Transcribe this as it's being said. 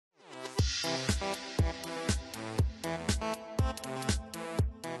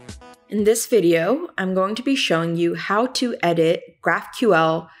In this video, I'm going to be showing you how to edit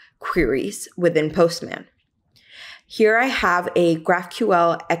GraphQL queries within Postman. Here I have a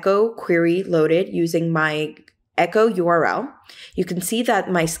GraphQL echo query loaded using my echo URL. You can see that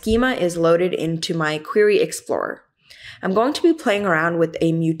my schema is loaded into my query explorer. I'm going to be playing around with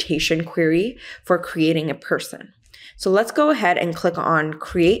a mutation query for creating a person. So let's go ahead and click on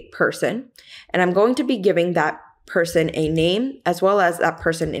Create Person, and I'm going to be giving that person a name as well as that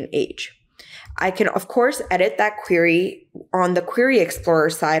person an age. I can, of course, edit that query on the Query Explorer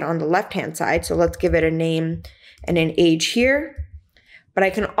side on the left-hand side. So let's give it a name and an age here. But I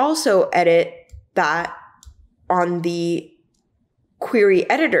can also edit that on the Query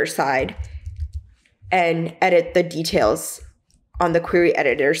Editor side and edit the details on the Query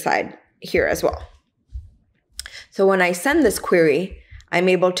Editor side here as well. So when I send this query, I'm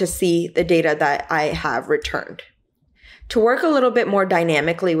able to see the data that I have returned. To work a little bit more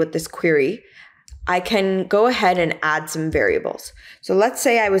dynamically with this query, I can go ahead and add some variables. So let's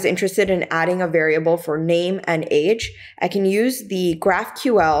say I was interested in adding a variable for name and age. I can use the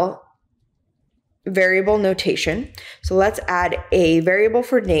GraphQL variable notation. So let's add a variable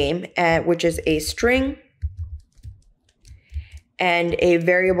for name, which is a string, and a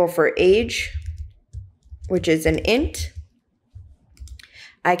variable for age, which is an int.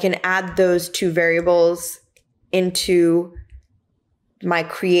 I can add those two variables into my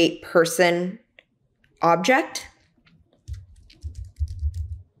create person object.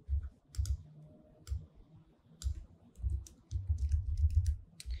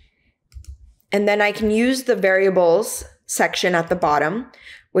 And then I can use the variables section at the bottom,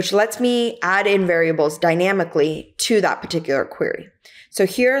 which lets me add in variables dynamically to that particular query. So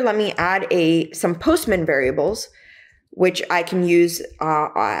here, let me add some Postman variables, which I can use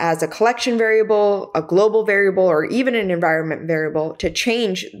as a collection variable, a global variable, or even an environment variable to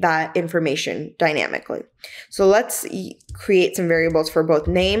change that information dynamically. So let's create some variables for both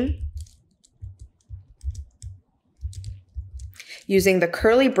name, using the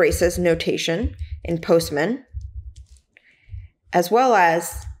curly braces notation in Postman, as well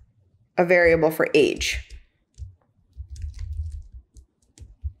as a variable for age.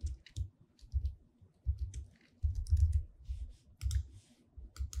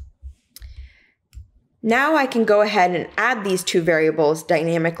 Now I can go ahead and add these two variables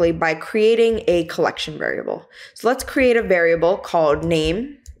dynamically by creating a collection variable. So let's create a variable called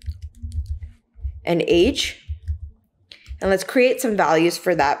name and age. And let's create some values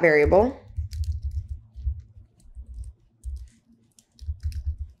for that variable.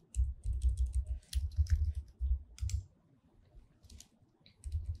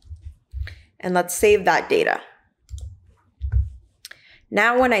 And let's save that data.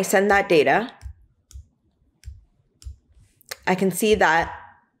 Now when I send that data, I can see that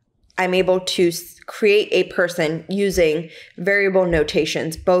I'm able to create a person using variable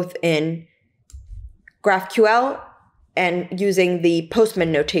notations, both in GraphQL and using the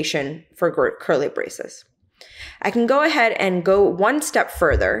Postman notation for curly braces. I can go ahead and go one step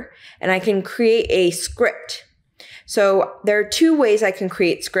further, and I can create a script. So there are two ways I can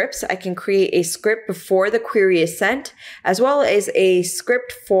create scripts. I can create a script before the query is sent, as well as a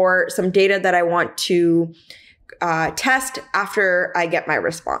script for some data that I want to test after I get my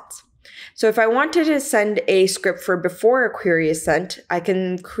response. So if I wanted to send a script for before a query is sent, I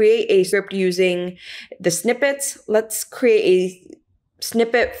can create a script using the snippets. Let's create a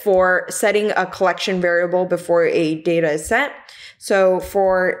snippet for setting a collection variable before a data is sent. So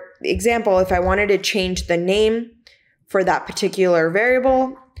for example, if I wanted to change the name for that particular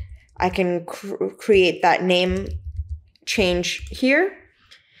variable, I can create that name change here.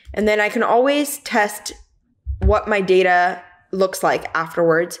 And then I can always test what my data looks like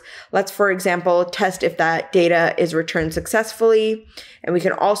afterwards. Let's, for example, test if that data is returned successfully. And we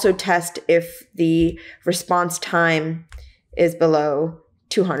can also test if the response time is below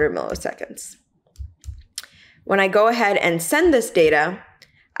 200 milliseconds. When I go ahead and send this data,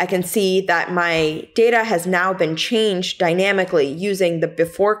 I can see that my data has now been changed dynamically using the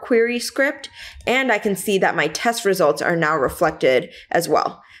before query script, and I can see that my test results are now reflected as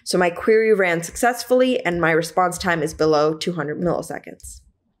well. So my query ran successfully and my response time is below 200 milliseconds.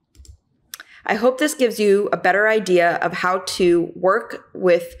 I hope this gives you a better idea of how to work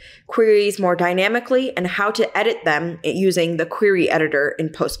with queries more dynamically and how to edit them using the query editor in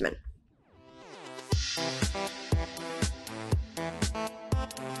Postman.